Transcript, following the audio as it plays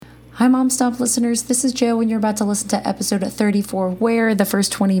Hi, Mom Stomp listeners. This is Joe, and you're about to listen to episode 34, where the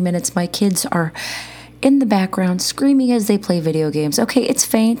first 20 minutes my kids are in the background screaming as they play video games. Okay, it's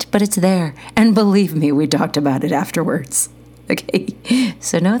faint, but it's there. And believe me, we talked about it afterwards. Okay,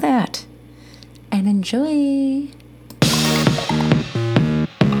 so know that. And enjoy.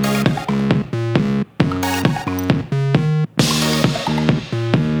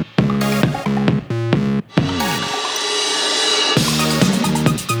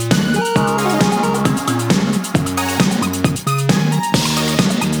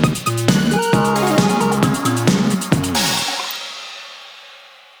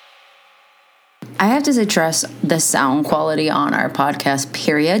 I have to address the sound quality on our podcast,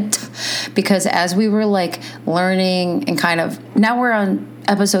 period, because as we were like learning and kind of, now we're on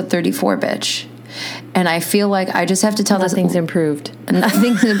episode 34, bitch. And I feel like I just have to tell Nothing's improved.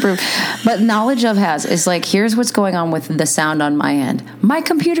 Nothing's improved. But knowledge of has is like, here's what's going on with the sound on my end. My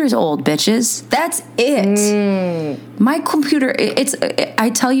computer's old, bitches. That's it. My computer,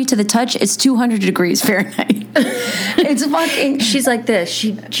 I tell you to the touch, it's 200 degrees Fahrenheit. It's fucking. She's like this.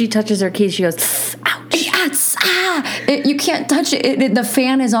 She touches her keys. She goes, ouch. Yes. You can't touch it. The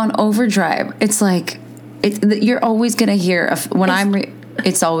fan is on overdrive. It's like, you're always going to hear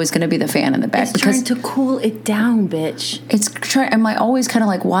it's always going to be the fan in the back. It's trying to cool it down, bitch. It's trying. I'm like always kind of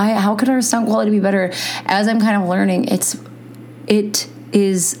like, why? How could our sound quality be better? As I'm kind of learning, it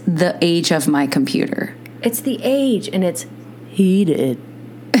is the age of my computer. It's the age, and it's heated.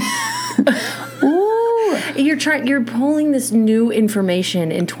 Ooh, you're pulling this new information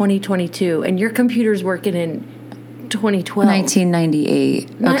in 2022, and your computer's working in 2012,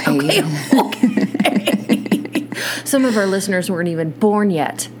 1998. Okay. Some of our listeners weren't even born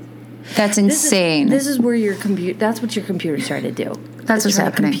yet. That's insane. This is where your computer. That's what your computer's trying to do. That's what's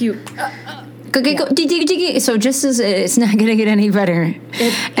happening. Go. So just as it's not going to get any better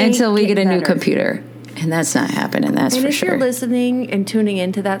until we get a new computer, and that's not happening. That's for sure. And if you're listening and tuning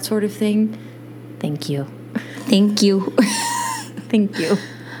into that sort of thing, thank you. Thank you. Thank you.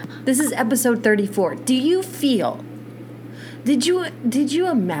 This is episode 34. Do you feel? Did you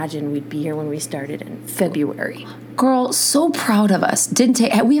imagine we'd be here when we started in February? Girl, so proud of us.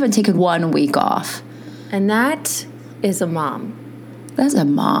 We haven't taken 1 week off. And that is a mom. That's a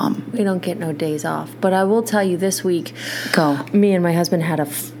mom. We don't get no days off. But I will tell you this week, me and my husband had a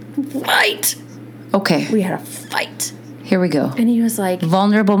fight. Okay. We had a fight. Here we go. And he was like...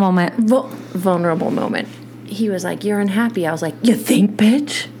 Vulnerable moment. Vulnerable moment. He was like, you're unhappy. I was like, you think,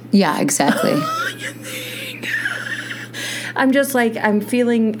 bitch? Yeah, exactly. You think? I'm just like, I'm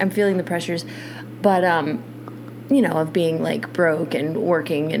feeling the pressures, but, of being like broke and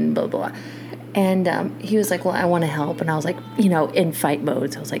working and blah, blah. And he was like, well, I want to help. And I was like, in fight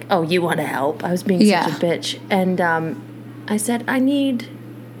mode. So I was like, oh, you want to help? I was being such a bitch. And I said, I need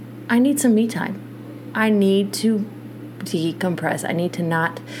some me time. I need to decompress. I need to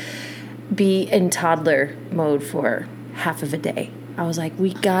not be in toddler mode for half of a day. I was like,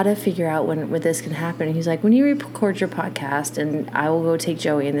 we got to figure out when this can happen. And he's like, when you record your podcast, and I will go take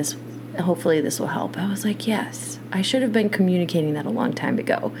Joey, and hopefully this will help. I was like, yes, I should have been communicating that a long time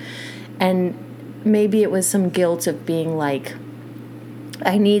ago. And maybe it was some guilt of being like,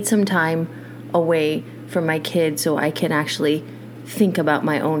 I need some time away from my kids so I can actually think about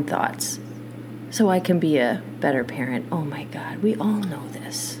my own thoughts, so I can be a better parent. Oh my God, we all know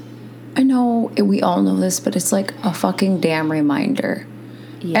this. I know we all know this, but it's like a fucking damn reminder.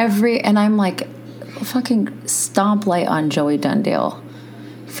 Yeah. And I'm like, fucking stomp light on Joey Dundale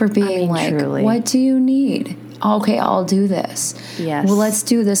for being truly. What do you need? Okay, I'll do this. Yes. Well, let's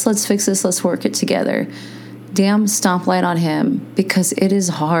do this. Let's fix this. Let's work it together. Damn stomp light on him, because it is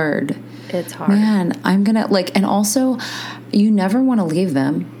hard. It's hard. Man, I'm going to and also you never want to leave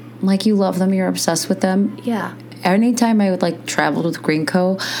them. Like, you love them. You're obsessed with them. Yeah. Anytime I would travel with Green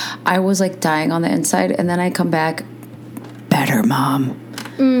Co., I was dying on the inside, and then I come back better, Mom.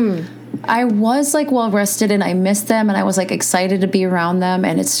 I was well rested, and I missed them, and I was excited to be around them,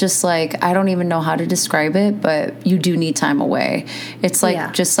 and it's just I don't even know how to describe it, but you do need time away. It's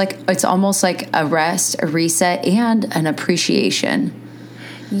it's almost like a rest, a reset, and an appreciation.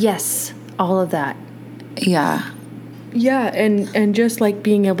 Yes, all of that. Yeah. Yeah, and just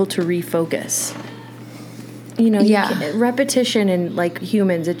being able to refocus. Repetition in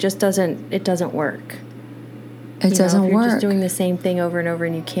humans, it just doesn't work. It doesn't work. If you're just doing the same thing over and over,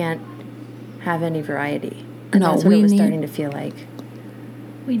 and you can't have any variety. And that's what it was starting to feel like.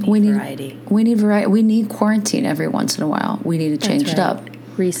 We need variety. We need variety. We need quarantine every once in a while. We need to change it up.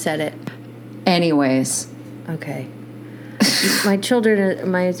 Reset it. Anyways. Okay. My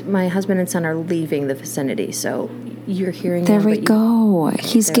children, my husband and son are leaving the vicinity, so you're hearing. There we go.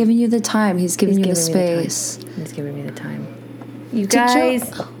 He's giving you the time. He's giving you the space. He's giving me the time. You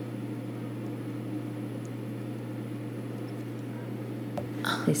guys.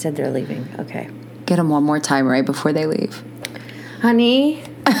 They said they're leaving. Okay. Get them one more time right before they leave. Honey.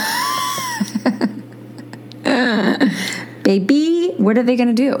 Baby, what are they going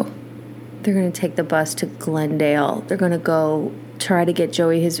to do? They're going to take the bus to Glendale. They're going to go try to get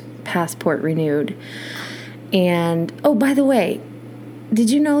Joey his passport renewed. And, oh, by the way, did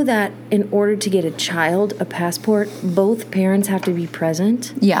you know that in order to get a child a passport, both parents have to be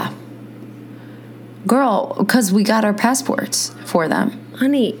present? Yeah. Girl, because we got our passports for them.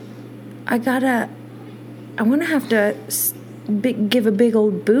 Honey, I want to have to give a big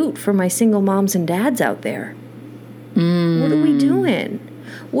old boot for my single moms and dads out there. What are we doing?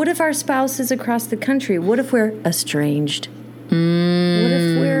 What if our spouse is across the country? What if we're estranged? What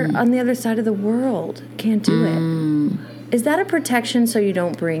if we're on the other side of the world? Can't do it. Is that a protection so you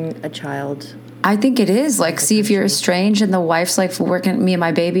don't bring a child? I think it is. Like, see if you're estranged and the wife's like, me and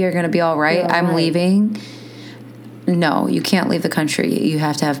my baby are going to be all right. I'm leaving. No, you can't leave the country. You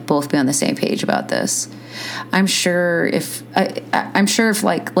have to have both be on the same page about this. I'm sure if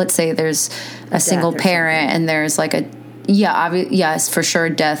like, let's say there's a single parent and there's like yes, for sure,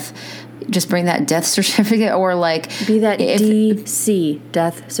 death. Just bring that death certificate, or like be that DC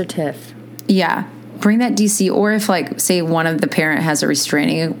death certificate. Yeah, bring that DC. Or if like, say one of the parent has a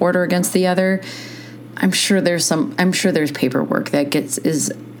restraining order against the other, I'm sure there's paperwork that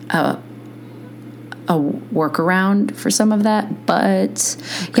is a workaround for some of that. But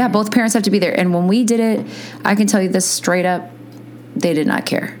yeah, both parents have to be there. And when we did it, I can tell you this straight up, they did not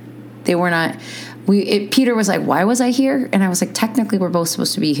care. They were not. Peter was like, "Why was I here?" And I was like, "Technically, we're both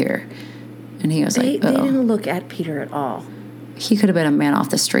supposed to be here." And he was like, "Oh." They didn't look at Peter at all. He could have been a man off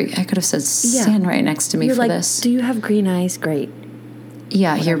the street. I could have said, "Stand right next to me for this." Do you have green eyes? Great.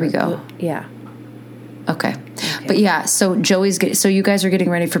 Yeah, whatever. Here we go. Yeah. Okay. But yeah, so so you guys are getting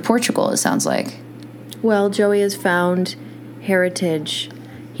ready for Portugal, it sounds like. Well, Joey has found heritage.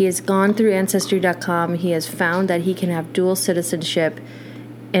 He has gone through Ancestry.com. He has found that he can have dual citizenship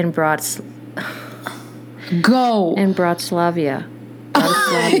in Bratislava.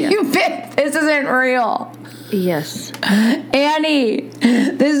 You bitch, this isn't real. Yes. Annie,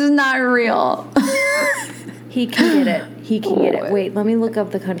 this is not real. He can get it. Wait, let me look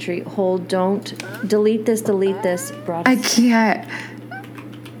up the country. Hold, don't. Delete this. I can't.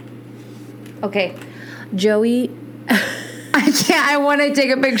 Okay. Joey. I can't. I want to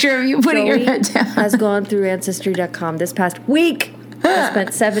take a picture of you putting your head down. Has gone through Ancestry.com this past week. He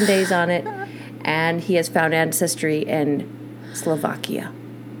spent 7 days on it, and he has found ancestry in Slovakia.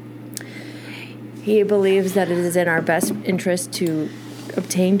 He believes that it is in our best interest to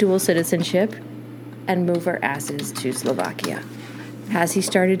obtain dual citizenship and move our asses to Slovakia. Has he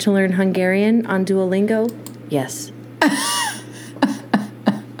started to learn Hungarian on Duolingo? Yes.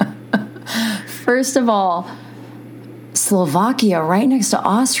 First of all, Slovakia, right next to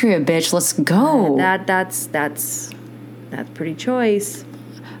Austria, bitch. Let's go. That's pretty choice.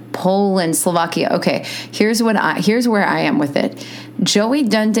 Poland, Slovakia. Okay, here's where I am with it. Joey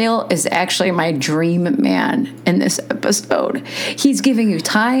Dundale is actually my dream man in this episode. He's giving you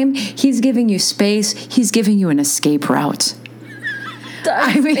time. He's giving you space. He's giving you an escape route.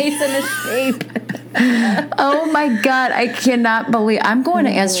 Space and escape. Oh my God, I cannot believe I'm going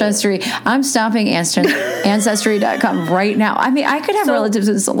to Ancestry. I'm stopping Ancestry.com right now. I mean, I could have relatives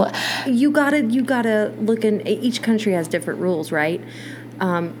in You gotta look in. Each country has different rules, right?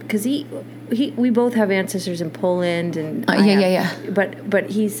 Because we both have ancestors in Poland and yeah.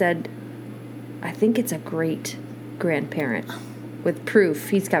 But he said, I think it's a great grandparent with proof.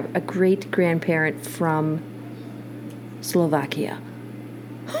 He's got a great grandparent from Slovakia.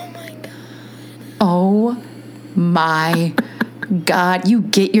 Oh my God, you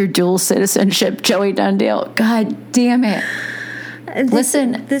get your dual citizenship, Joey Dundale. God damn it.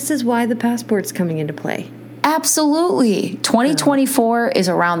 Listen. This is why the passport's coming into play. Absolutely. 2024 is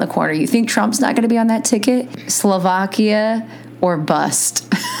around the corner. You think Trump's not going to be on that ticket? Slovakia or bust.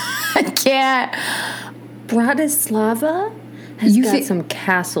 I can't. Bratislava has got some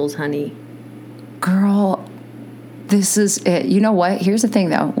castles, honey. Girl, this is it. You know what? Here's the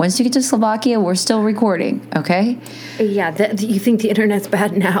thing, though. Once you get to Slovakia, we're still recording, okay? Yeah. You think the internet's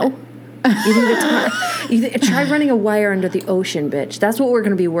bad now? Try running a wire under the ocean, bitch. That's what we're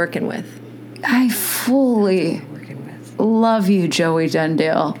going to be working with. I fully love you, Joey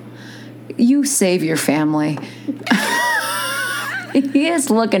Dundale. You save your family. He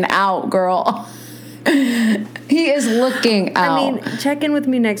is looking out, girl. He is looking out. I mean, check in with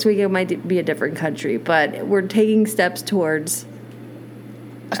me next week. It might be a different country, but we're taking steps towards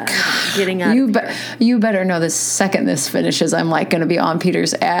getting out of here. You better know the second this finishes, I'm like going to be on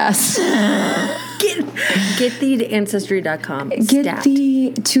Peter's ass. Get thee to Ancestry.com. Get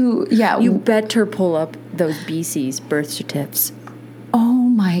thee to, yeah. You better pull up those BC's birth certificates. Oh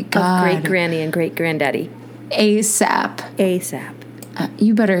my God. Of great granny and great granddaddy. ASAP.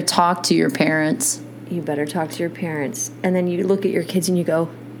 You better talk to your parents. You better talk to your parents. And then you look at your kids and you go,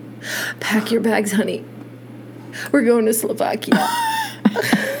 pack your bags, honey. We're going to Slovakia.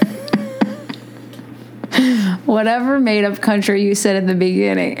 Whatever made-up country you said in the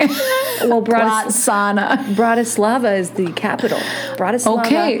beginning. Well, Bratislava is the capital.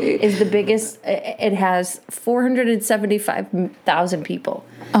 Bratislava is the biggest. It has 475,000 people.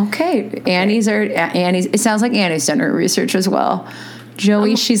 Okay. Annie's. It sounds like Annie's done her research as well.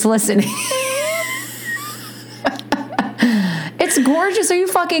 Joey, she's listening. It's gorgeous. Are you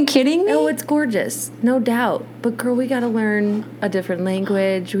fucking kidding me? No, it's gorgeous. No doubt. But girl, we got to learn a different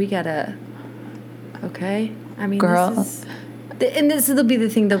language. We got to... Okay? I mean, girl... this will be the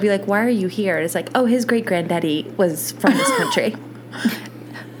thing. They'll be like, why are you here? And it's like, oh, his great-granddaddy was from this country.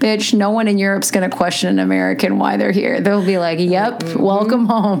 Bitch, no one in Europe's going to question an American why they're here. They'll be like, yep, welcome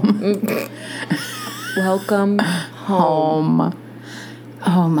home. Welcome home.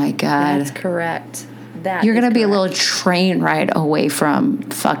 Oh, my God. That's correct. You're going to be a little train ride away from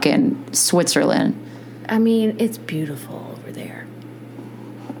fucking Switzerland. I mean, it's beautiful over there.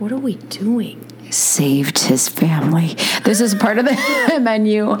 What are we doing? Saved his family. This is part of the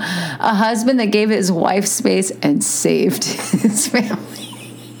menu. A husband that gave his wife space and saved his family.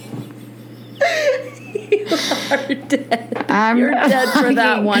 You are dead. You're dead for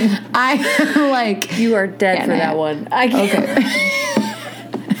that one. You are dead for that one.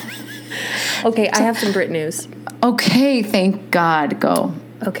 Okay, I have some Brit news. Okay, thank God. Go.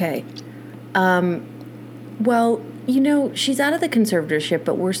 Okay. Well, she's out of the conservatorship,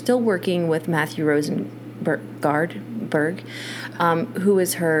 but we're still working with Matthew Rosenberg, who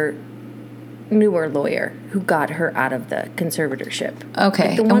is her newer lawyer, who got her out of the conservatorship.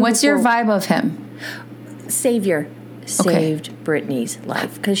 Okay. And what's your vibe of him? Savior. Saved Britney's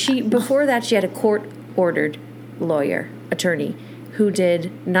life. Because before that, she had a court-ordered attorney, who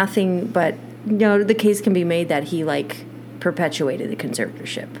did nothing but, the case can be made that he, perpetuated the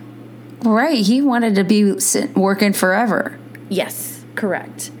conservatorship. Right. He wanted to be working forever. Yes,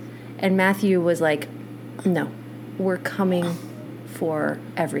 correct. And Matthew was like, no, we're coming for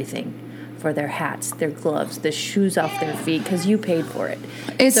everything. For their hats, their gloves, the shoes off their feet, because you paid for it.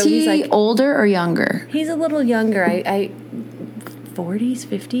 Is he older or younger? He's a little younger. I 40s,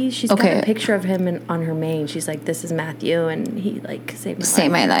 50s. She's got a picture of him on her mane. She's like, this is Matthew, and he,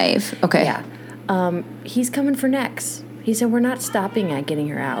 saved my life. Okay. Yeah. He's coming for next. He said, we're not stopping at getting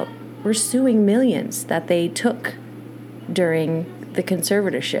her out. We're suing millions that they took during the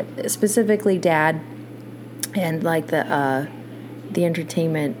conservatorship, specifically Dad and the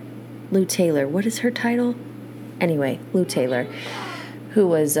entertainment, Lou Taylor. What is her title? Anyway, Lou Taylor, who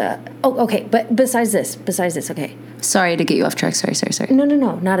was okay. But besides this, okay. Sorry to get you off track. Sorry. No,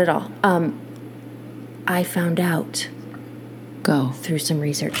 not at all. I found out. Go through some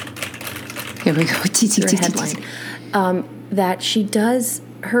research. Here we go. Through a headline that she does.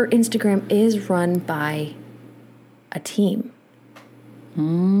 Her Instagram is run by a team.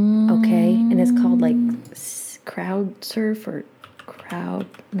 Okay, and it's called Crowd Surf or Crowd.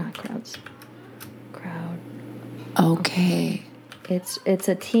 Okay. It's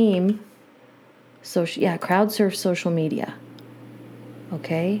a team. Crowd Surf social media.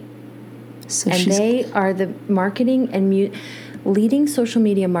 Okay. So they are the marketing and leading social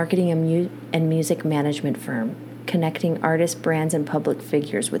media marketing and music management firm, connecting artists, brands, and public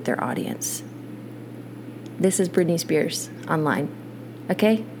figures with their audience. This is Britney Spears online.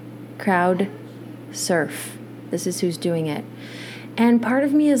 Okay? Crowd Surf. This is who's doing it. And part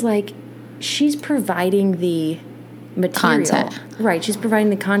of me is like, she's providing the material. Content. Right. She's providing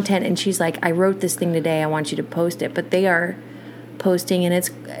the content, and she's like, I wrote this thing today. I want you to post it. But they are posting, and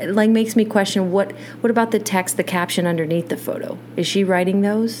it makes me question, what about the text, the caption underneath the photo? Is she writing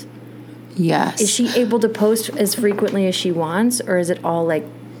those? Yes. Is she able to post as frequently as she wants, or is it all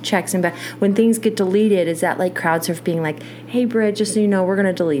checks and back? When things get deleted, is that CrowdSurf being like, hey, Britt, just so you know, we're going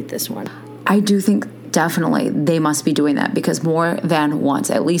to delete this one? I do think definitely they must be doing that, because more than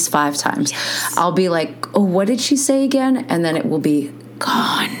once, at least 5 times, yes. I'll be like, oh, what did she say again? And then it will be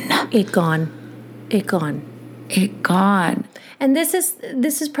gone. It gone. And this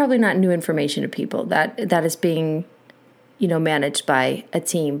is probably not new information to people, that is being, managed by a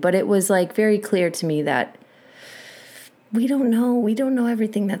team. But it was very clear to me that we don't know. We don't know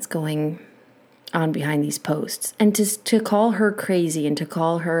everything that's going on behind these posts. And to call her crazy and to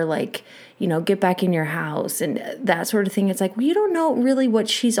call her like, get back in your house and that sort of thing. It's like, you don't know really what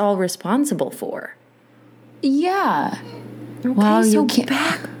she's all responsible for. Yeah. Okay, Well, so you can't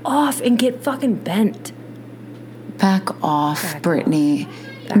back off and get fucking bent. Back off, Brittany.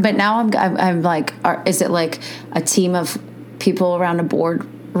 But now I'm like, is it like a team of people around a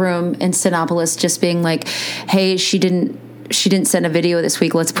boardroom in Sinopolis just being like, hey, she didn't send a video this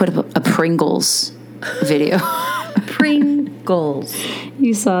week. Let's put up a Pringles video. Pringles.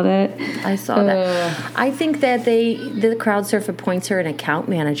 You saw that? I saw that. I think that the CrowdSurf appoints her an account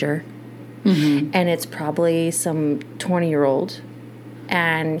manager, and it's probably some 20-year-old,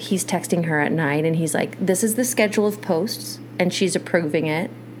 and he's texting her at night, and he's like, this is the schedule of posts, and she's approving it.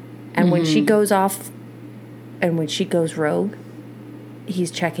 And when she goes off and when she goes rogue,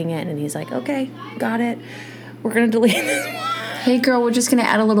 he's checking in and he's like, okay, got it. We're going to delete this one. Hey, girl, we're just going to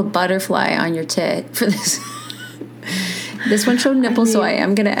add a little butterfly on your tit for this. This one showed nipples, so I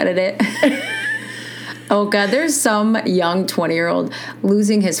am going to edit it. Oh, God, there's some young 20-year-old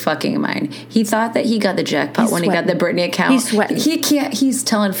losing his fucking mind. He thought that he got the jackpot when he got the Britney account. He's sweating. He's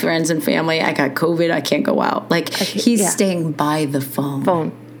telling friends and family, I got COVID, I can't go out. Like, he's staying by the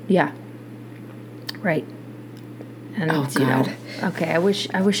phone. Yeah. Right. And oh, God. Okay, I wish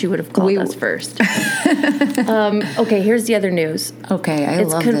you would have called us first. Okay, here's the other news. Okay, I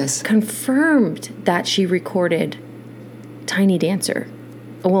love this. It's confirmed that she recorded Tiny Dancer.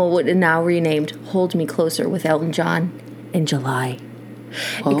 Well, now renamed Hold Me Closer with Elton John in July.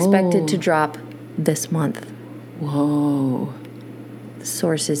 Whoa. Expected to drop this month. Whoa.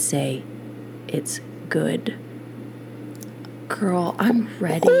 Sources say it's good. Girl, I'm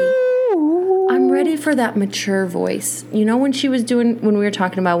ready. Ooh. I'm ready for that mature voice. You know when we were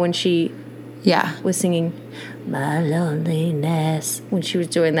talking about when she was singing My Loneliness, when she was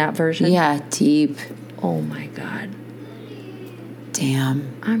doing that version? Yeah, deep. Oh my God.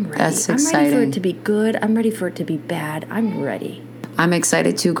 Damn. I'm ready. That's exciting. I'm ready for it to be good. I'm ready for it to be bad. I'm ready. I'm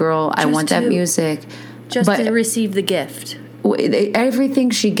excited too, girl. I want that music. Just to receive the gift. Everything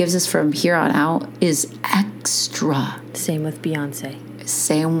she gives us from here on out is extra. Same with Beyonce.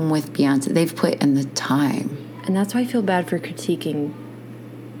 They've put in the time. And that's why I feel bad for critiquing.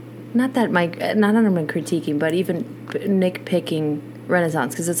 Not that I'm critiquing, but even nitpicking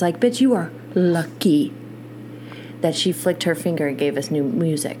Renaissance. Because it's like, bitch, you are lucky that she flicked her finger and gave us new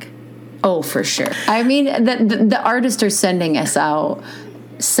music. Oh, for sure. I mean, the artists are sending us out,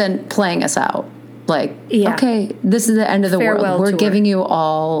 playing us out. Like, okay, this is the end of the world. We're giving you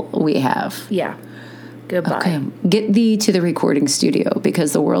all we have. Yeah. Goodbye. Okay, get thee to the recording studio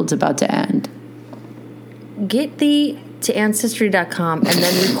because the world's about to end. Get thee to Ancestry.com and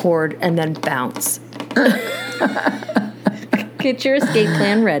then record and then bounce. Get your escape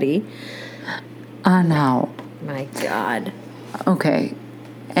plan ready. No. My God. Okay.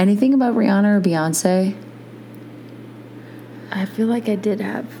 Anything about Rihanna or Beyonce? I feel like I did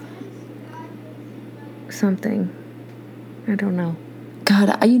have something. I don't know.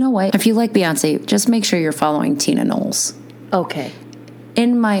 God, you know what? If you like Beyonce, just make sure you're following Tina Knowles. Okay.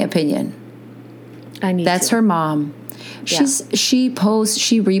 In my opinion. That's her mom. She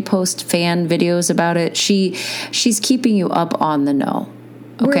reposts fan videos about it. She's keeping you up on the know.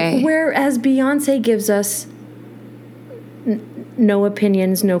 Okay. Whereas Beyonce gives us no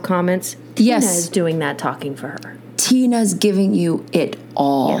opinions, no comments. Tina is doing that talking for her. Tina's giving you it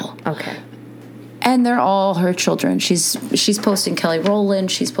all. Yeah. Okay. And they're all her children. She's posting Kelly Rowland.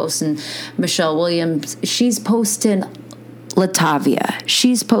 She's posting Michelle Williams. She's posting Latavia.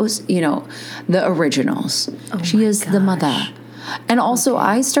 She's the originals. Oh she is the mother. And also,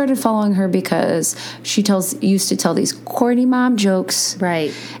 I started following her because she used to tell these corny mom jokes.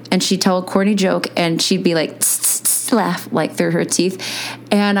 Right. And she'd tell a corny joke, and she'd be like, tss, tss, laugh, like through her teeth.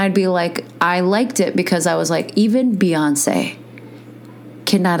 And I'd be like, I liked it because I was like, even Beyonce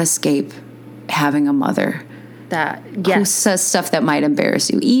cannot escape having a mother who says stuff that might embarrass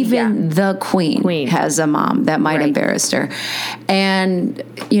you. Even the queen has a mom that might embarrass her. And,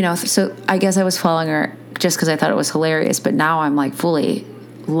 so I guess I was following her just because I thought it was hilarious. But now I'm like fully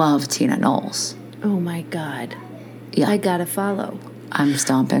love Tina Knowles. Oh, my God. Yeah. I got to follow. I'm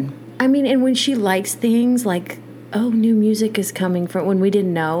stomping. I mean, and when she likes things like, oh, new music is coming from when we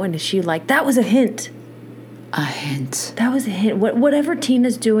didn't know. And she that was a hint. A hint. That was a hint. Whatever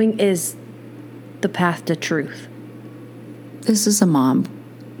Tina's doing is the path to truth. This is a mom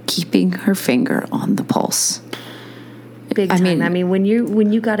keeping her finger on the pulse. Big time. I mean, when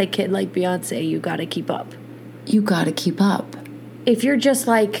you got a kid like Beyonce, you got to keep up. You got to keep up. If you're just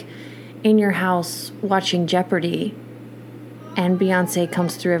like in your house watching Jeopardy And Beyonce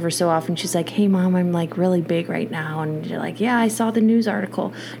comes through ever so often. She's like, hey, Mom, I'm like really big right now. And you're like, yeah, I saw the news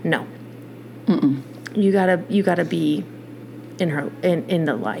article. No. Mm-mm. You gotta be in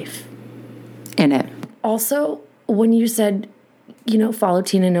the life. In it. Also, when you said, follow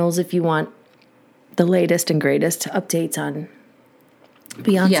Tina Knowles if you want the latest and greatest updates on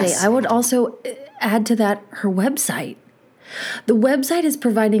Beyonce, yes. I would also add to that her website. The website is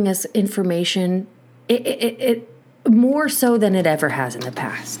providing us information it more so than it ever has in the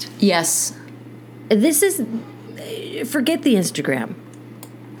past. Yes. This is, forget the Instagram.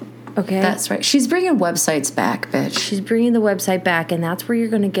 Okay? That's right. She's bringing websites back, bitch. She's bringing the website back, and that's where you're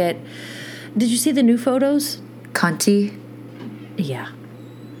going to get... Did you see the new photos? Cunty. Yeah.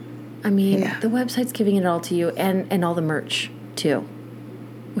 I mean, the website's giving it all to you, and all the merch, too.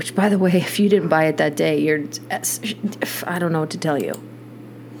 Which, by the way, if you didn't buy it that day, I don't know what to tell you.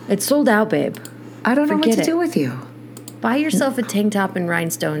 It's sold out, babe. I don't know what to do with you. Buy yourself a tank top and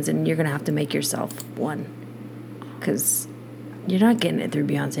rhinestones, and you're going to have to make yourself one. Because you're not getting it through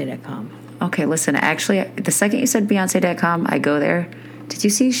Beyonce.com. Okay, listen. Actually, the second you said Beyonce.com, I go there. Did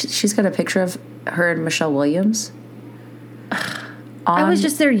you see she's got a picture of her and Michelle Williams? I was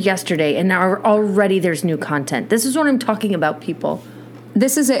just there yesterday, and now already there's new content. This is what I'm talking about, people.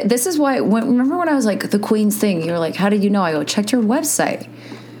 This is it. This is why. Remember when I was like, the Queen's thing? You were like, how did you know? I go, checked your website.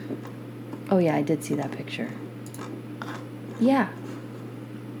 Oh, yeah, I did see that picture. Yeah.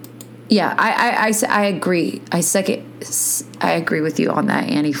 Yeah, I agree. I agree with you on that,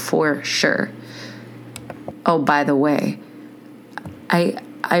 Annie, for sure. Oh, by the way, I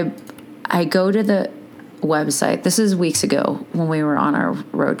go to the website. This is weeks ago when we were on our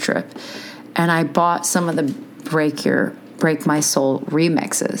road trip, and I bought some of the Break My Soul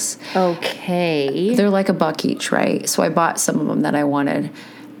remixes. Okay. They're like $1 each, right? So I bought some of them that I wanted.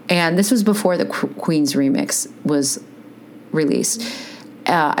 And this was before the Queen's remix was released.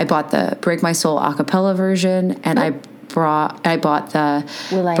 I bought the Break My Soul a cappella version, and I bought the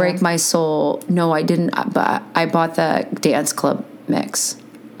Break My Soul. No, I didn't. But I bought the Dance Club mix.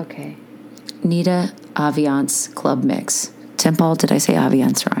 Okay. Nita Aviance Club mix. Temple, did I say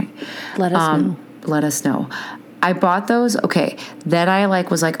Aviance right? Let us know. Let us know. I bought those. Okay. Then I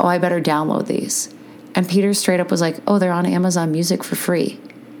was like, oh, I better download these. And Peter straight up was like, oh, they're on Amazon Music for free.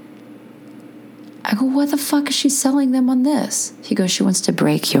 I go, what the fuck is she selling them on this? He goes, she wants to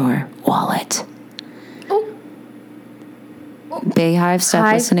break your wallet. Oh. Bayhive,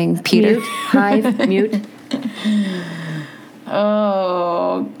 stop listening. Peter. Mute. Hive, mute.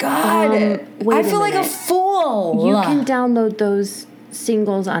 Oh, God. I feel like a fool. You can download those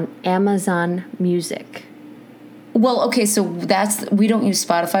singles on Amazon Music. Well, okay, so we don't use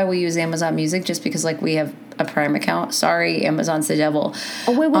Spotify. We use Amazon Music just because, we have a Prime account. Sorry, Amazon's the devil.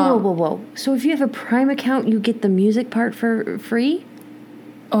 Oh, wait, whoa. So if you have a Prime account, you get the music part for free?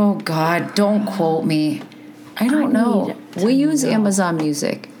 Oh, God, don't quote me. I don't know. We use Amazon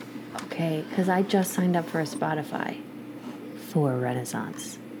Music. Okay, because I just signed up for a Spotify for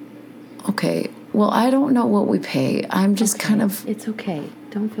Renaissance. Okay, well, I don't know what we pay. I'm just kind of... It's okay.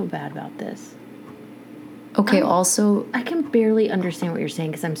 Don't feel bad about this. Okay, also... I can barely understand what you're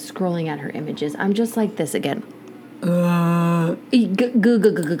saying because I'm scrolling at her images. I'm just like this again. Okay,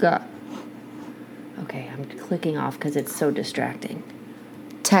 I'm clicking off because it's so distracting.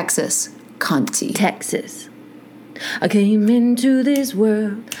 Texas. Cunty. Texas. I came into this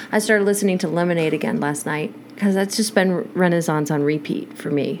world. I started listening to Lemonade again last night because that's just been Renaissance on repeat for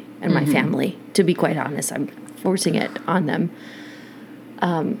me and my family. To be quite honest, I'm forcing it on them.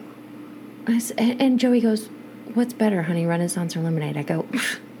 And Joey goes, what's better, honey, Renaissance or Lemonade? I go,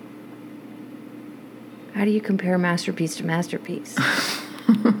 how do you compare masterpiece to masterpiece?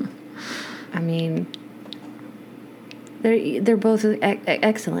 I mean, they're both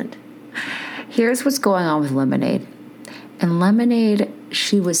excellent. Here's what's going on with Lemonade. In Lemonade,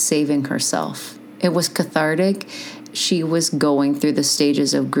 she was saving herself. It was cathartic. She was going through the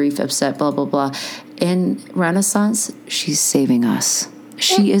stages of grief, upset, blah, blah, blah. In Renaissance, she's saving us.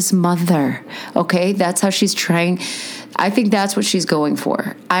 She is mother. Okay? That's how she's trying. I think that's what she's going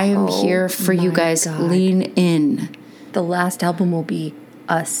for. I am here for you guys. God. Lean in. The last album will be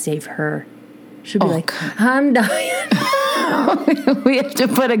Us Save Her. She'll be I'm dying. We have to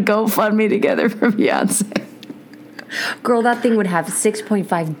put a GoFundMe together for Beyonce. Girl, that thing would have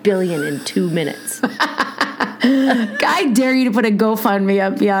 6.5 billion in 2 minutes. I dare you to put a GoFundMe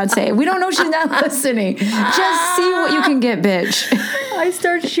up, Beyonce. We don't know she's not listening. Just see what you can get, bitch. I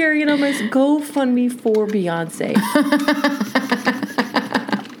start sharing it on my GoFundMe for Beyonce.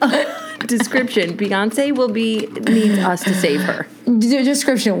 Description: Beyonce needs us to save her.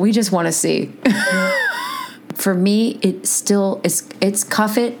 Description: we just want to see. for me, it still is. It's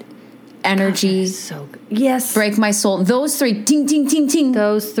Cuff It, Energy, So good. Yes. Break My Soul. Those three, ting, ting, ting, ting,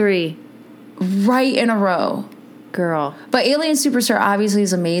 Those three. right in a row. Girl. But Alien Superstar obviously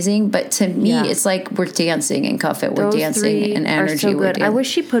is amazing. But to me, it's like we're dancing in Cuff It. We're Those dancing three in Energy. Are so We're good. I wish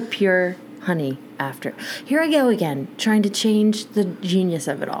she put Pure Honey after. Here I go again, trying to change the genius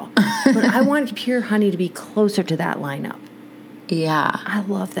of it all. But I want Pure Honey to be closer to that lineup. Yeah. I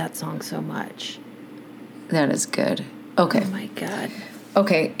love that song so much. That is good. Okay. Oh my God.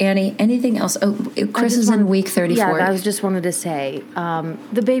 Okay, Annie, anything else? Oh, Chris is in week 34. Yeah, I was just wanted to say,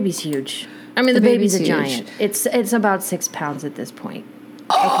 the baby's huge. I mean, the baby's a huge. giant. It's about 6 pounds at this point.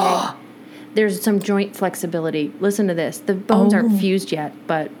 Okay? There's some joint flexibility. Listen to this. The bones aren't fused yet,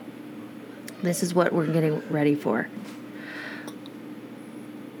 but this is what we're getting ready for.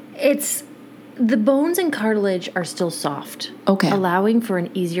 The bones and cartilage are still soft. Okay. Allowing for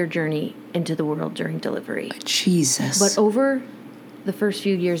an easier journey into the world during delivery. Jesus. But over the first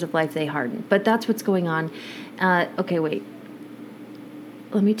few years of life, they harden. But that's what's going on. Okay, wait.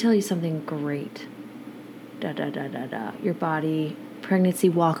 Let me tell you something great. Your body, pregnancy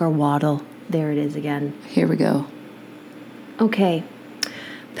walk or waddle. There it is again. Here we go. Okay.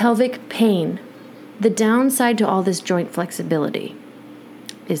 Pelvic pain. The downside to all this joint flexibility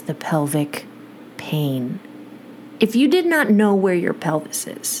is the pelvic pain. If you did not know where your pelvis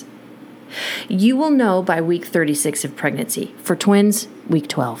is, you will know by week 36 of pregnancy. For twins, week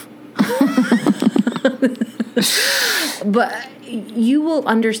 12. But you will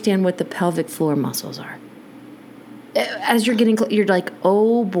understand what the pelvic floor muscles are. As you're getting, you're like,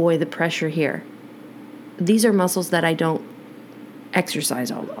 oh boy, the pressure here. These are muscles that I don't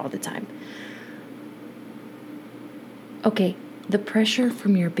exercise all the time. Okay, the pressure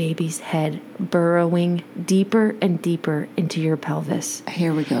from your baby's head burrowing deeper and deeper into your pelvis.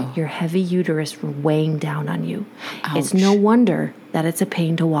 Here we go. Your heavy uterus weighing down on you. Ouch. It's no wonder that it's a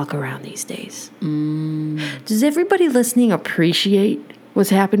pain to walk around these days. Does everybody listening appreciate what's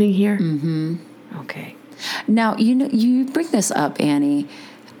happening here? Mm-hmm. Okay. Now, you bring this up, Annie.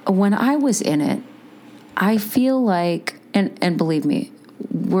 When I was in it, I feel like, and believe me,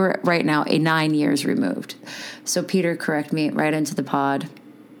 we're right now 9 years removed. So Peter, correct me right into the pod.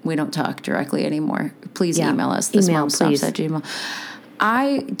 We don't talk directly anymore. Please email us. thismomstops@gmail.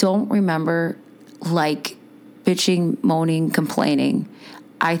 I don't remember like bitching, moaning, complaining.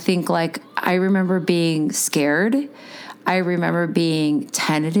 I think like I remember being scared. I remember being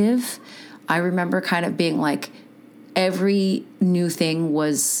tentative. I remember kind of being like every new thing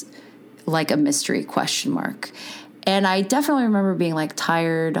was like a mystery question mark. And I definitely remember being like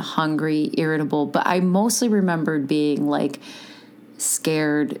tired, hungry, irritable, but I mostly remembered being like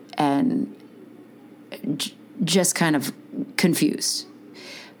scared and just kind of confused.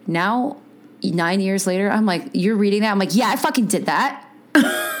 Now, 9 years later, I'm like, you're reading that? I'm like, yeah, I fucking did that.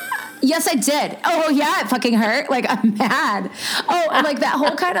 Yes, I did. Oh, yeah, it fucking hurt. Like, I'm mad. Oh, and like that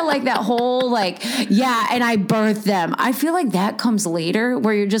whole kind of like that whole like, yeah, and I birthed them. I feel like that comes later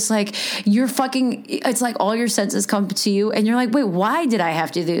where you're just like, you're fucking, it's like all your senses come to you and you're like, wait, why did I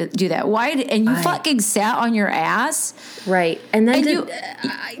have to do that? And you fucking sat on your ass. Right. And then,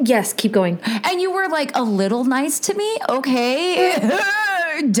 yes, keep going. And you were like a little nice to me. Okay.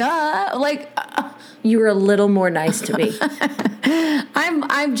 Duh. Like, you were a little more nice to me.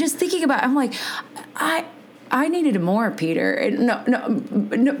 I'm just thinking about, I'm like, I needed more, Peter. No,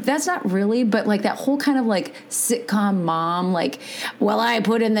 that's not really, but like that whole kind of like sitcom mom, like, well, I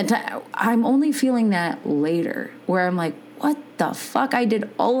put in the time. I'm only feeling that later where I'm like, what the fuck? I did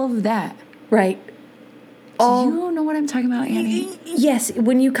all of that. Right. Do you know what I'm talking about, Annie? Yes.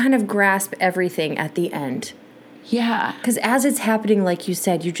 When you kind of grasp everything at the end. Yeah. Because as it's happening, like you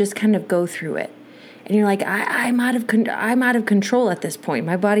said, you just kind of go through it. And you're like, I'm out of control at this point.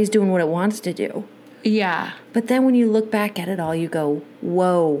 My body's doing what it wants to do. Yeah. But then when you look back at it all, you go,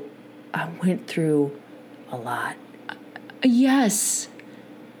 whoa, I went through a lot. Yes.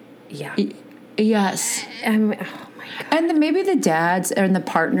 Yeah. Yes. Oh my God. And maybe the dads and the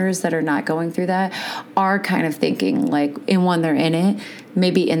partners that are not going through that are kind of thinking like, and when they're in it,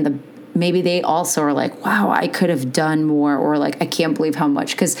 maybe they also are like, wow, I could have done more, or like, I can't believe how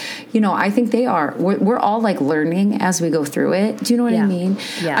much. Because, I think they are. We're all like learning as we go through it. Do you know what I mean?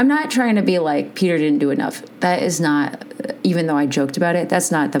 Yeah. I'm not trying to be like, Peter didn't do enough. That is not, even though I joked about it,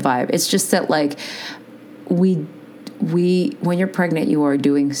 that's not the vibe. It's just that like, when you're pregnant, you are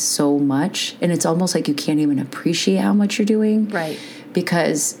doing so much. And it's almost like you can't even appreciate how much you're doing. Right.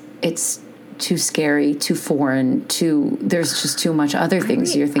 Because it's too scary, too foreign, there's just too much other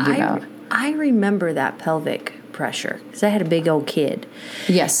things you're thinking about. I remember that pelvic pressure because I had a big old kid.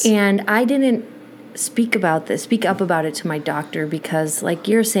 Yes. And I didn't speak up about it to my doctor, because like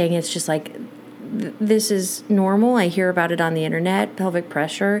you're saying, it's just like, this is normal. I hear about it on the internet, pelvic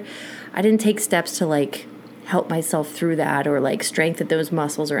pressure. I didn't take steps to like help myself through that or like strengthen those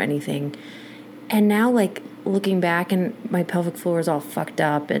muscles or anything. And now like looking back, and my pelvic floor is all fucked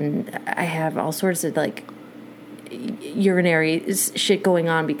up, and I have all sorts of like urinary shit going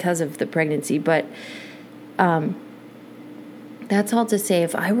on because of the pregnancy. But that's all to say,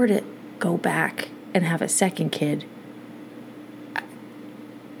 if I were to go back and have a second kid,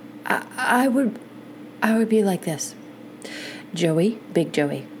 I would be like this. Joey, big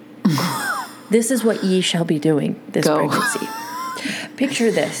Joey, this is what ye shall be doing this pregnancy.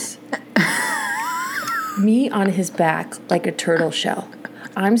 Picture this. Me on his back like a turtle shell.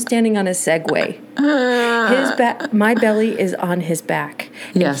 I'm standing on a Segway. My belly is on his back.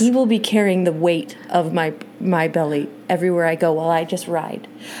 Yes. And he will be carrying the weight of my belly everywhere I go while I just ride.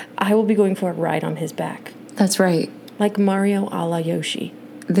 I will be going for a ride on his back. That's right. Like Mario a la Yoshi.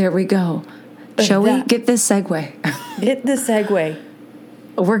 There we go. Joey, get this Segway. Get the Segway.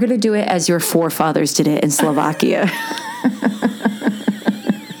 We're going to do it as your forefathers did it in Slovakia.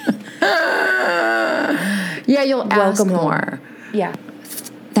 Yeah, you'll ask more. Yeah.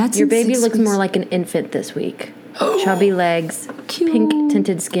 That's your baby looks more like an infant this week. Chubby legs, cute. Pink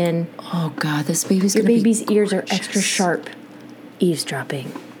tinted skin. Oh God, this baby's your gonna baby's be ears are extra sharp.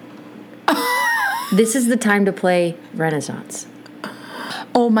 Eavesdropping. This is the time to play Renaissance.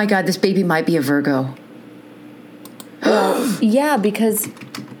 Oh my God, this baby might be a Virgo. Well, yeah, because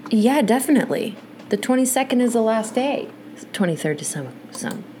definitely. The 22nd is the last day. 23rd to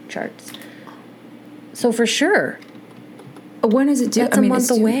some charts. So for sure. When is it due? That's a month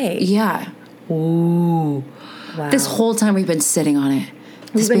away. Yeah. Ooh. Wow. This whole time we've been sitting on it.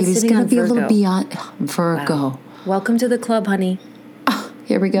 This baby's going to be a little beyond Virgo. Wow. Welcome to the club, honey. Oh,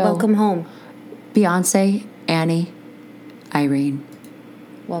 here we go. Welcome home. Beyonce, Annie, Irene.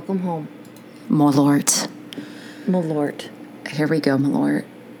 Welcome home. Malort. Here we go, Malort.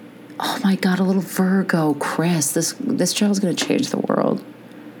 Oh my God, a little Virgo, Chris. This child's going to change the world.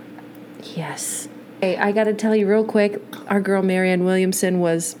 Yes. Hey, I got to tell you real quick, our girl Marianne Williamson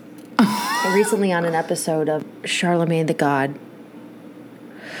was recently on an episode of Charlemagne the God.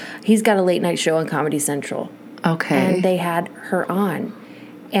 He's got a late night show on Comedy Central. Okay. And they had her on.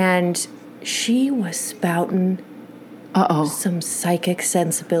 And she was spouting some psychic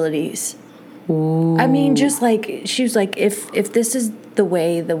sensibilities. Ooh. I mean, just like, she was like, if this is the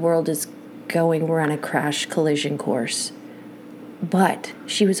way the world is going, we're on a crash collision course. But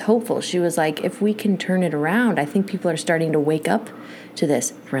she was hopeful. She was like, if we can turn it around, I think people are starting to wake up to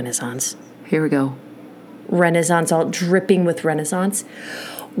this Renaissance. Here we go. Renaissance, all dripping with Renaissance.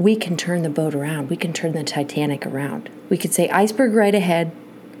 We can turn the boat around. We can turn the Titanic around. We could say, iceberg right ahead.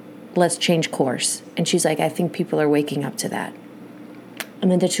 Let's change course. And she's like, I think people are waking up to that.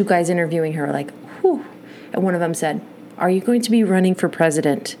 And then the two guys interviewing her are like, whew. And one of them said, are you going to be running for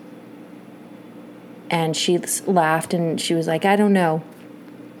president? And she laughed and she was like, I don't know.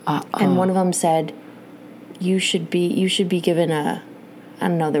 And one of them said, you should be given a, I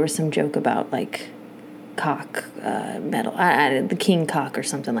don't know, there was some joke about like cock, medal, the king cock or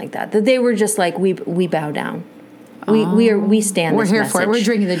something like that. That they were just like, we bow down. We stand We're this here message. for it. We're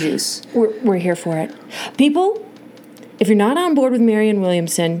drinking the juice. We're here for it. People, if you're not on board with Marianne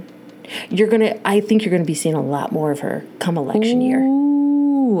Williamson, I think you're gonna be seeing a lot more of her come election year.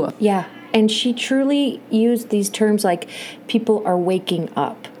 Ooh. Yeah. And she truly used these terms like people are waking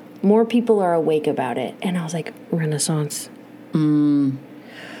up. More people are awake about it. And I was like, Renaissance.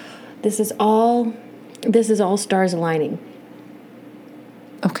 This is all stars aligning.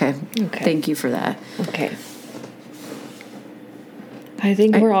 Okay. Thank you for that. Okay. I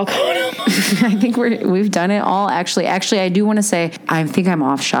think we're all caught up. I think we've done it all. Actually, I do want to say, I think I'm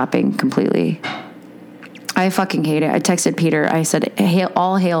off shopping completely. I fucking hate it. I texted Peter. I said,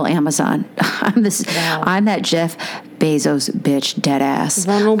 all hail Amazon. I'm that Jeff Bezos bitch, dead ass.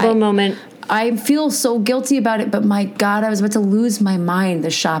 Vulnerable moment. I feel so guilty about it, but my God, I was about to lose my mind. The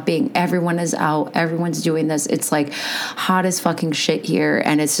shopping, everyone is out. Everyone's doing this. It's like hot as fucking shit here.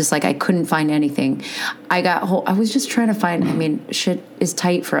 And it's just like, I couldn't find anything. I was just trying to find, shit is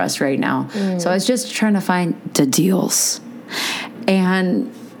tight for us right now. So I was just trying to find the deals.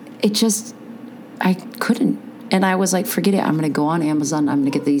 And I couldn't. And I was like, forget it. I'm going to go on Amazon. I'm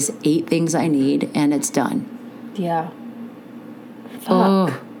going to get these 8 things I need, and it's done. Yeah. Fuck.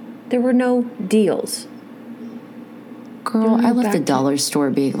 Oh. There were no deals. Girl, I left the dollar store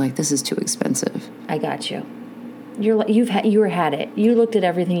being like, this is too expensive. I got you. You had it. You looked at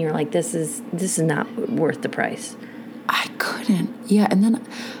everything. You're like, this is not worth the price. I couldn't. Yeah, and then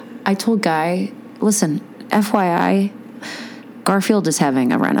I told Guy, listen, FYI, Garfield is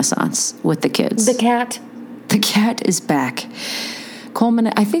having a renaissance with the kids. The cat. The cat is back. Coleman,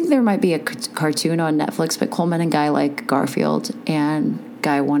 I think there might be a cartoon on Netflix, but Coleman and Guy like Garfield, and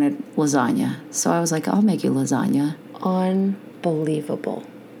Guy wanted lasagna. So I was like, I'll make you lasagna. Unbelievable.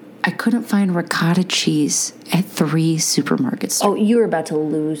 I couldn't find ricotta cheese at 3 supermarkets. Oh, you were about to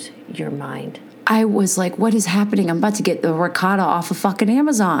lose your mind. I was like, what is happening? I'm about to get the ricotta off of fucking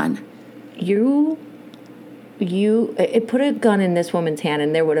Amazon. It put a gun in this woman's hand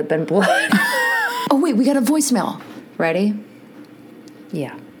and there would have been blood. Oh, wait, we got a voicemail. Ready?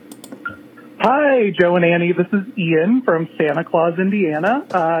 Yeah. Hi, Joe and Annie. This is Ian from Santa Claus, Indiana.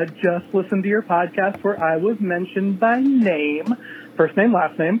 Just listened to your podcast where I was mentioned by name, first name,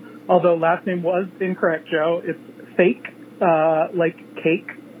 last name. Although last name was incorrect, Joe. It's fake, like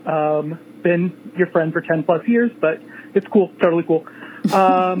cake. Been your friend for 10 plus years, but it's cool. Totally cool.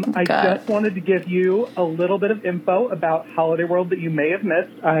 I just wanted to give you a little bit of info about Holiday World that you may have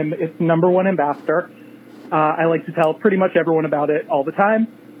missed. I'm its #1 ambassador. I like to tell pretty much everyone about it all the time.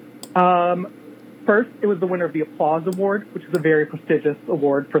 First, it was the winner of the Applause Award, which is a very prestigious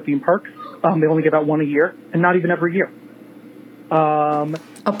award for theme parks. They only give out one a year, and not even every year.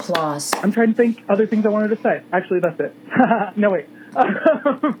 Applause. I'm trying to think other things I wanted to say. Actually, that's it. No, wait.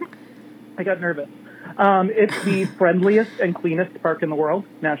 I got nervous. It's the friendliest and cleanest park in the world,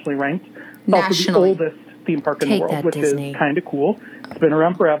 nationally ranked. It's also the oldest theme park in the world, which is kind of cool. It's been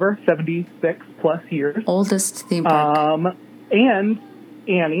around forever, 76 plus years. Oldest theme park. And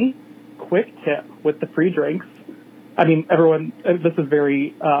Annie, quick tip with the free drinks. I mean, everyone, this is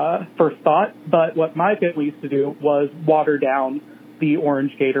very first thought, but what my family used to do was water down the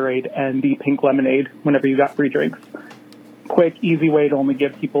orange Gatorade and the pink lemonade whenever you got free drinks. Quick, easy way to only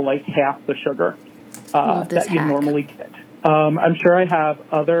give people like half the sugar that you normally get. I'm sure I have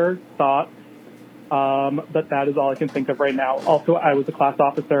other thoughts, but that is all I can think of right now. Also, I was a class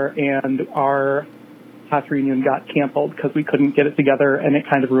officer, and our class reunion got canceled because we couldn't get it together, and it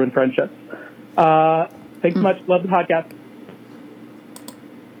kind of ruined friendships. Thanks so much. Love the podcast.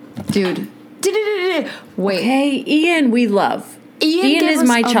 Dude. Wait. Hey, Ian, we love. Ian is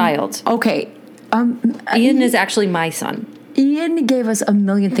my child. Okay. Ian is actually my son. Ian gave us a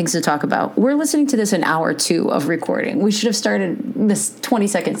million things to talk about. We're listening to this in hour 2 of recording. We should have started this 20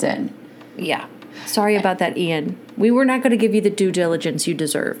 seconds in. Yeah. Sorry about that, Ian. We were not going to give you the due diligence you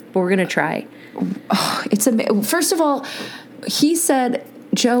deserve, but we're going to try. Oh, first of all, he said,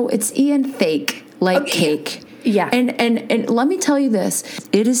 Joe, it's Ian fake, like cake. Yeah. And let me tell you this.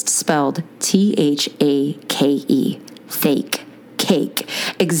 It is spelled THAKE, fake. Cake.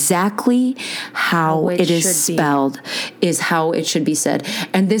 Exactly how it is spelled is how it should be said.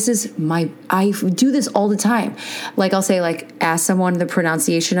 And this is I do this all the time. Like I'll say, like, ask someone the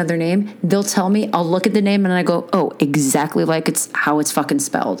pronunciation of their name. They'll tell me, I'll look at the name and I go, oh, exactly like it's how it's fucking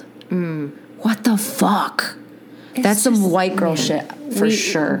spelled. What the fuck? That's some white girl shit for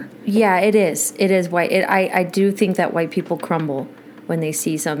sure. Yeah, it is. It is white. I do think that white people crumble when they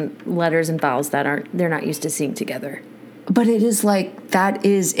see some letters and vowels that they're not used to seeing together. But it is like, that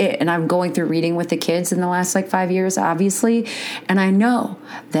is it. And I'm going through reading with the kids in the last 5 years, obviously. And I know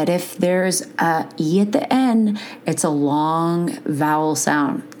that if there's a E at the end, it's a long vowel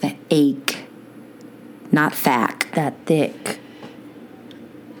sound. The ache, not thack. That thick.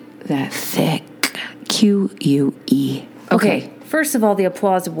 That thick. QUE. Okay. First of all, the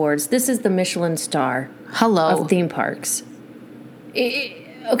Applause Awards. This is the Michelin star. Hello. Of theme parks.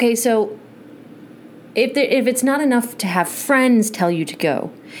 Okay, so if it's not enough to have friends tell you to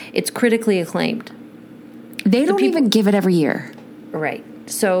go, it's critically acclaimed. They don't even give it every year. Right.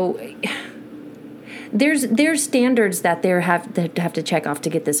 So there's standards that they have to check off to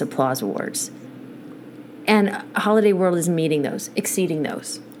get this Applause Awards. And Holiday World is meeting those, exceeding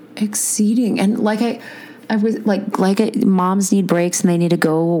those. And I was like moms need breaks and they need to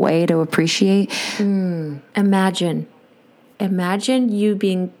go away to appreciate. Imagine you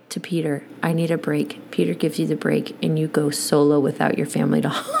being to Peter, I need a break. Peter gives you the break and you go solo without your family to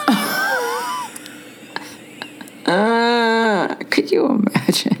could you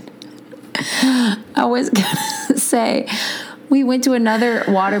imagine? I was gonna say, we went to another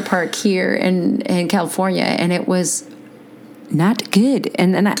water park here in California, and it was not good.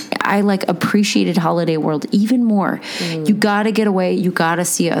 And then I appreciated Holiday World even more. You got to get away. You got to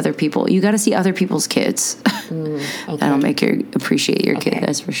see other people. You got to see other people's kids. Okay. That'll make you appreciate your kid.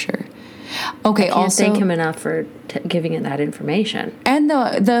 That's for sure. Okay. I can't thank him enough for giving it that information. And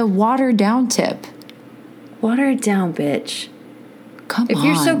the watered down tip. Water it down, bitch. Come on. If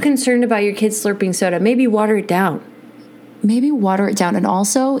you're so concerned about your kids slurping soda, maybe water it down. maybe water it down. And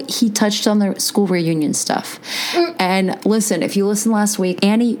also, he touched on the school reunion stuff. And listen, if you listened last week,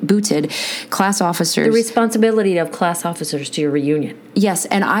 Annie booted class officers. The responsibility of class officers to your reunion. Yes,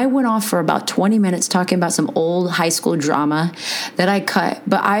 and I went off for about 20 minutes talking about some old high school drama that I cut.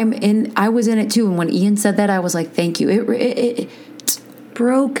 But I was in it too. And when Ian said that, I was like, thank you. It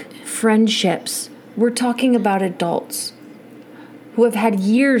broke friendships. We're talking about adults who have had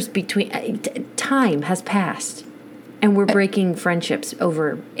years between. Time has passed. And we're breaking friendships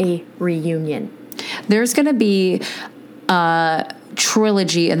over a reunion. There's going to be a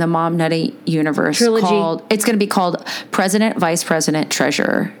trilogy in the Mom Nutty universe. It's going to be called President, Vice President,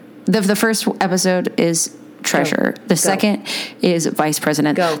 Treasurer. The first episode is Treasurer. The second is Vice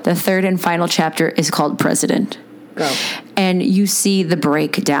President. The third and final chapter is called President. And you see the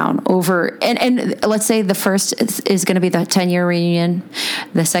breakdown over, and let's say the first is going to be the 10-year reunion,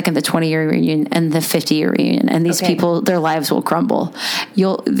 the second the 20-year reunion, and the 50-year reunion. And these people, their lives will crumble.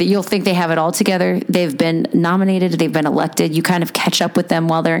 You'll think they have it all together. They've been nominated, they've been elected. You kind of catch up with them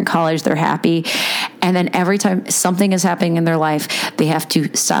while they're in college. They're happy, and then every time something is happening in their life, they have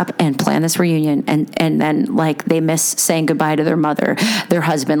to stop and plan this reunion. And then like they miss saying goodbye to their mother. Their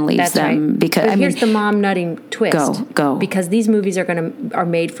husband leaves them because here's the mom nutting twist. Go. Because these movies are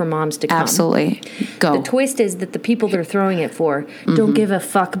made for moms to come. Absolutely. Go. The twist is that the people they're throwing it for don't give a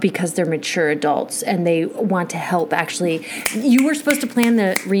fuck because they're mature adults and they want to help. Actually, you were supposed to plan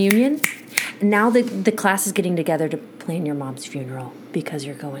the reunion. Now the class is getting together to plan your mom's funeral because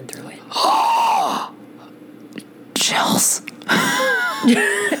you're going through it. Chills.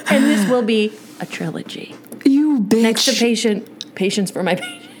 And this will be a trilogy. You bitch. Next to Patience for my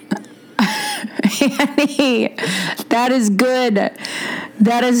patient. Annie, that is good.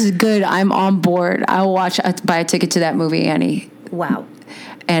 That is good. I'm on board. I'll buy a ticket to that movie, Annie. Wow.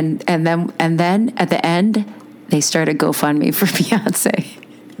 And then at the end, they started GoFundMe for Beyonce.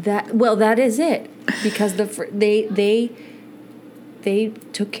 That is it, because they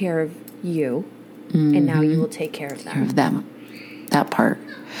took care of you, and now you will take care of them. That part.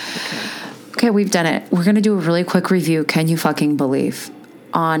 Okay, we've done it. We're gonna do a really quick review. Can you fucking believe?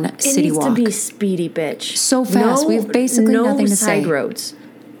 On CityWalk. It needs to be speedy, bitch. So fast. We have basically nothing to say. No side roads.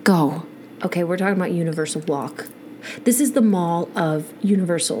 Go. Okay, we're talking about Universal Walk. This is the mall of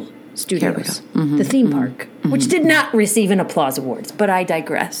Universal Studios, the theme park, which did not receive an Applause Awards, but I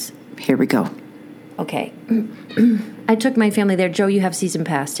digress. Here we go. Okay. I took my family there. Joe, you have season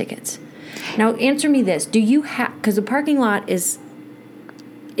pass tickets. Now, answer me this. Do you have... Because the parking lot is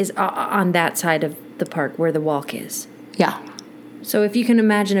on that side of the park where the walk is. Yeah. So if you can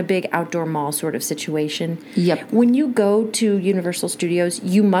imagine a big outdoor mall sort of situation. Yep. When you go to Universal Studios,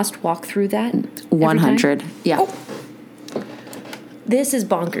 you must walk through that 100. Yeah. Oh. This is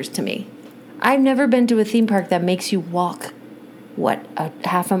bonkers to me. I've never been to a theme park that makes you walk, a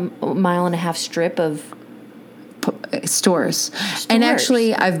half a mile and a half strip of stores. And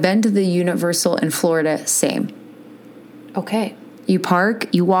actually, I've been to the Universal in Florida, same. Okay. You park,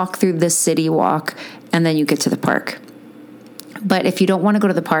 you walk through the CityWalk, and then you get to the park. But if you don't want to go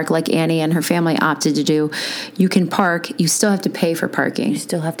to the park like Annie and her family opted to do, you can park. You still have to pay for parking. You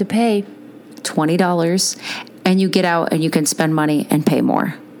still have to pay $20, and you get out and you can spend money and pay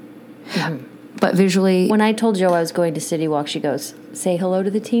more. Mm-hmm. But visually... When I told Joe I was going to CityWalk, she goes, say hello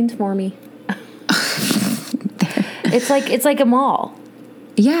to the teens for me. It's like a mall.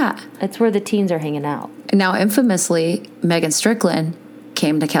 Yeah. It's where the teens are hanging out. Now, infamously, Megan Strickland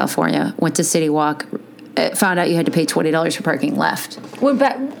came to California, went to CityWalk, found out you had to pay $20 for parking, left. Went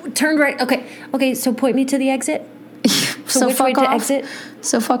back, turned right. Okay. So point me to the exit. So which fuck way off. to exit?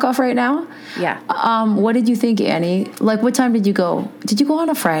 So fuck off right now. Yeah. What did you think, Annie? Like, what time did you go? Did you go on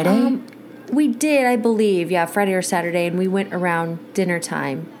a Friday? We did, I believe. Yeah, Friday or Saturday, and we went around dinner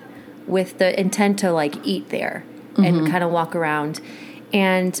time with the intent to like eat there and kind of walk around.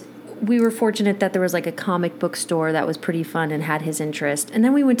 And we were fortunate that there was like a comic book store that was pretty fun and had his interest. And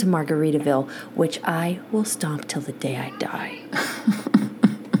then we went to Margaritaville, which I will stomp till the day I die.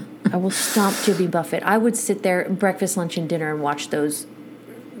 I will stomp Jimmy Buffett. I would sit there, breakfast, lunch, and dinner, and watch those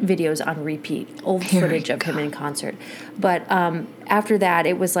videos on repeat. Old footage of him in concert. But after that,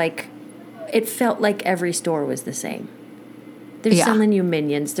 it was like, it felt like every store was the same. They're selling you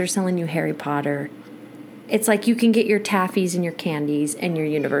Minions. They're selling you Harry Potter. It's like you can get your taffies and your candies and your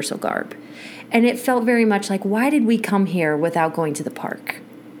Universal garb. And it felt very much like, why did we come here without going to the park?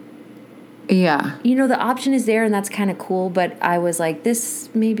 Yeah. You know, the option is there, and that's kind of cool, but I was like, this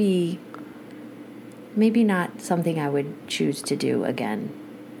maybe not something I would choose to do again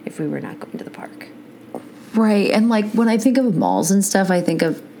if we were not going to the park. Right. And like when I think of malls and stuff, I think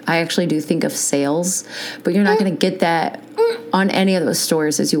of I actually do think of sales, but you're not going to get that on any of those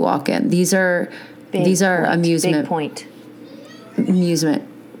stores as you walk in. These are amusement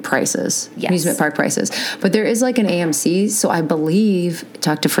prices, amusement park prices. But there is like an AMC, so I believe,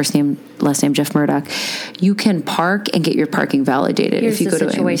 talk to last name Jeff Murdoch, you can park and get your parking validated if you go to AMC.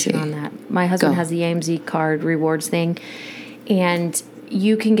 Here's the situation on that. My husband has the AMC card rewards thing, and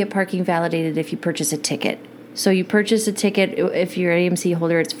you can get parking validated if you purchase a ticket. So you purchase a ticket, if you're an AMC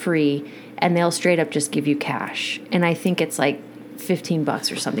holder, it's free, and they'll straight up just give you cash. And I think it's like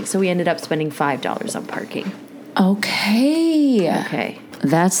 $15 or something. So we ended up spending $5 on parking. Okay.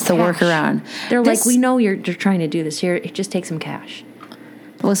 That's the workaround. They're like, we know you're trying to do this here. Just take some cash.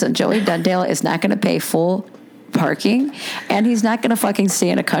 Listen, Joey Dundale is not going to pay full parking, and he's not going to fucking stay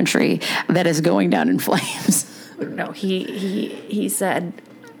in a country that is going down in flames. No, he said,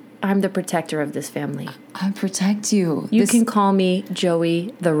 I'm the protector of this family. I protect you. You can call me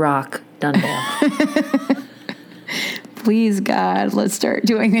Joey the Rock Dundale. Please, God, let's start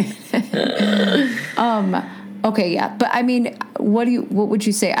doing it. Okay, yeah, but I mean, what would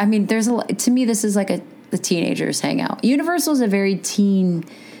you say? I mean, to me, this is like the teenagers hangout. Universal is a very teen.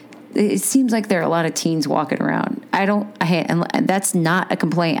 It seems like there are a lot of teens walking around. And that's not a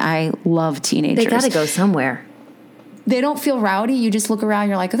complaint. I love teenagers. They got to go somewhere. They don't feel rowdy. You just look around.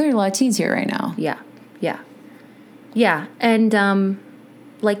 You're like, oh, there are a lot of teens here right now. Yeah. And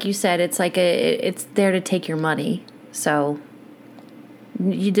like you said, it's like it's there to take your money. So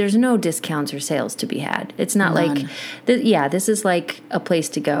there's no discounts or sales to be had. It's not like, this is like a place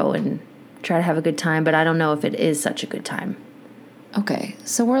to go and try to have a good time. But I don't know if it is such a good time. Okay,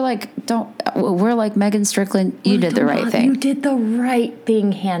 so we're like Megan Strickland. You did the right thing. You did the right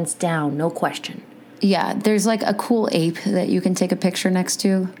thing, hands down, no question. Yeah, there's like a cool ape that you can take a picture next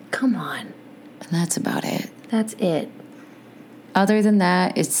to. Come on. And that's about it. That's it. Other than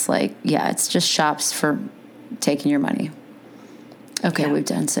that, it's like, it's just shops for taking your money. Okay, we've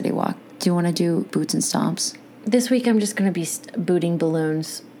done CityWalk. Do you want to do boots and stomps? This week I'm just going to be booting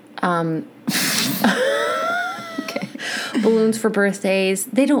balloons. Okay. Balloons for birthdays.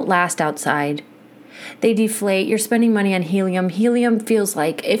 They don't last outside. They deflate. You're spending money on helium. Helium feels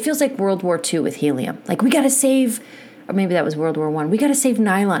like World War II with helium. Like, we got to save, or maybe that was World War I. We got to save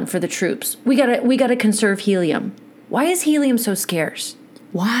nylon for the troops. We got to conserve helium. Why is helium so scarce?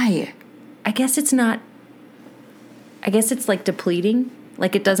 Why? I guess it's like depleting.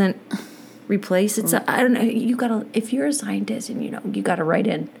 Like, it doesn't replace. I don't know. You gotta, if you're a scientist and you gotta write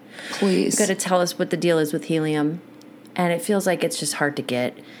in. Please. You gotta tell us what the deal is with helium. And it feels like it's just hard to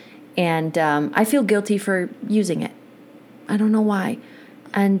get. And I feel guilty for using it. I don't know why.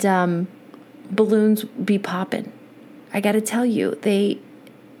 And balloons be popping. I gotta tell you, they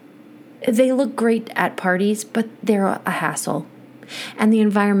look great at parties, but they're a hassle. And the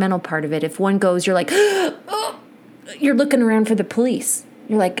environmental part of it, if one goes, you're like, oh, you're looking around for the police.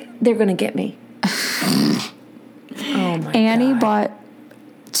 You're like, they're going to get me. Oh, my Annie God. bought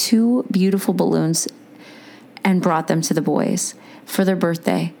 2 beautiful balloons and brought them to the boys for their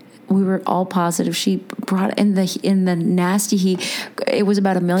birthday. We were all positive. She brought in the nasty heat. It was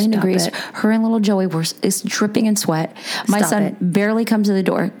about 1,000,000 degrees. Her and little Joey is dripping in sweat. My son barely comes to the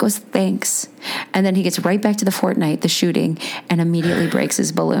door, goes, thanks. And then he gets right back to the Fortnite, the shooting, and immediately breaks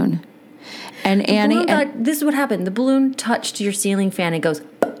his balloon. And Annie... this is what happened. The balloon touched your ceiling fan and goes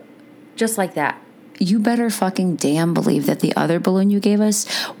just like that. You better fucking damn believe that the other balloon you gave us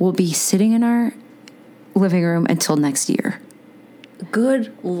will be sitting in our living room until next year.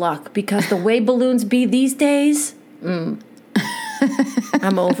 Good luck, because the way balloons be these days, I'm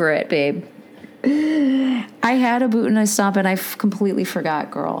over it, babe. I had a boot and a stomp and I completely forgot,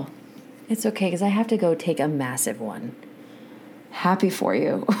 girl. It's okay, because I have to go take a massive one. Happy for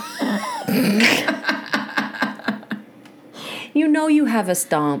you. You have a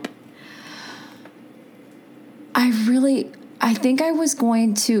stomp. I think I was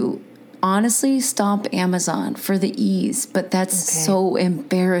going to honestly stomp Amazon for the ease, but that's so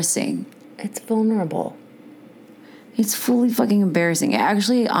embarrassing. It's vulnerable. It's fully fucking embarrassing.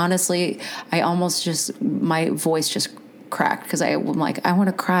 Actually, honestly, I almost my voice just cracked because I'm like, I want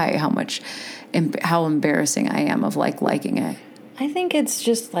to cry how embarrassing I am of liking it. I think it's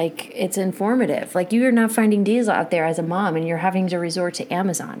just like, it's informative. Like, you're not finding deals out there as a mom and you're having to resort to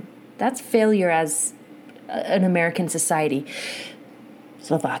Amazon. That's failure as an American society.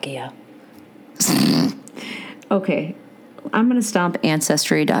 Slovakia. Okay. I'm going to stomp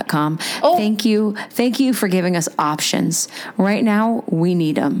Ancestry.com. Oh. Thank you for giving us options. Right now, we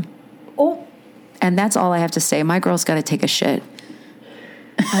need them. Oh. And that's all I have to say. My girl's got to take a shit.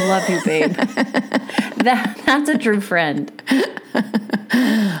 I love you, babe. That's a true friend.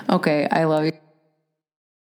 Okay, I love you.